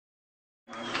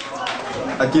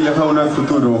Aquí les va uno del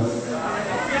futuro.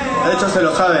 De hecho se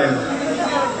lo saben.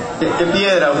 ¿Qué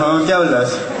piedra, weón? ¿Qué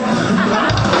hablas?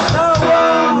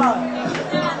 ¡Agua!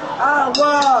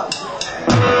 ¡Agua!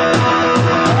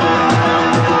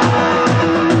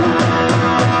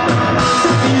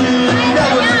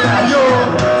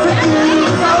 Sentir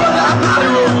un sabor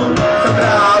amargo,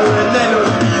 sembrado en el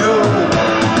olvido.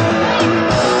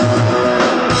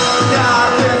 Te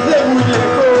haces de muy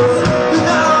lejos, de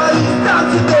una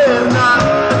distancia eterna,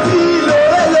 al filo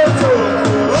de los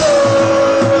ojos.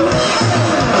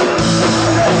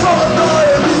 El fondo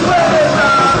de mi puerta,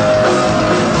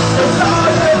 el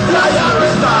sol de playa no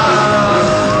está.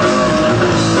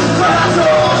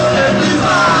 Corazón en mis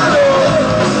manos,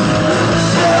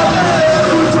 quiero ver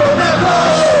mucho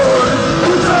mejor,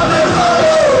 mucho mejor,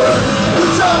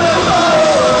 mucho mejor,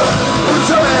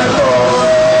 mucho mejor.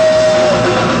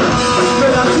 No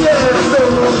era cierto,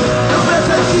 no me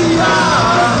sentía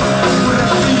un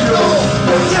respiro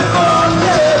del viejo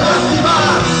que lastima,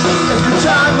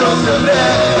 escuchando siempre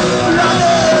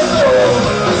lamento,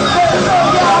 me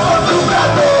estoy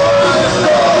acostumbrando a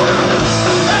esto.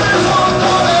 En el fondo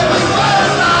de mi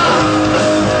cuerda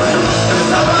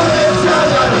desaparece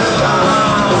la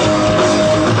verdad.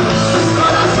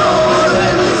 Corazón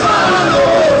en mis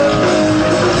manos,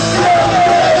 quiero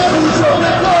ver mucho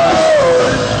mejor,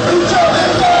 mucho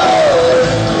mejor,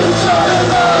 mucho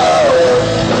mejor,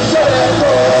 mucho mejor, mucho mejor,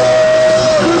 mucho mejor,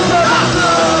 mucho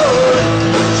mejor.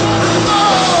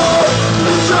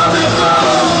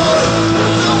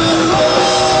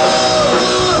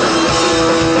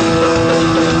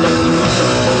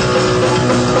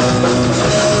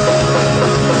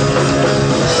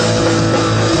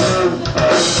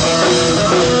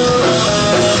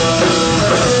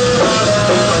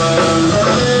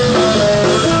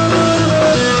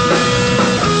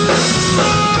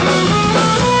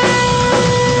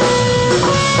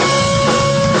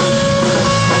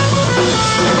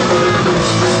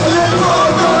 En el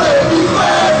fondo de mi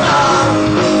cuerda,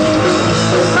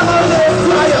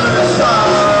 desaparece ya no está.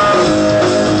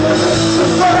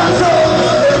 Corazón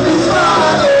en mis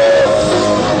manos,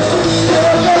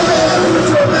 quiero ver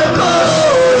mucho mejor,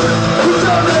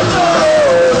 mucho mejor,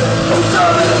 mucho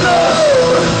mejor,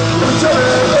 mucho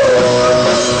mejor,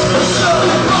 mucho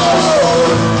mejor,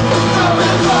 mucho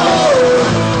mejor,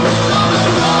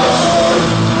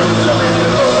 mucho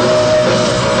mejor.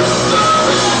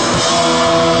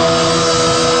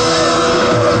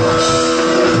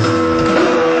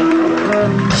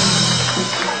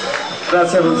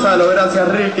 Gracias Gonzalo, gracias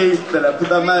Ricky, de la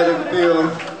puta madre contigo.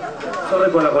 Sorry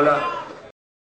por la cola.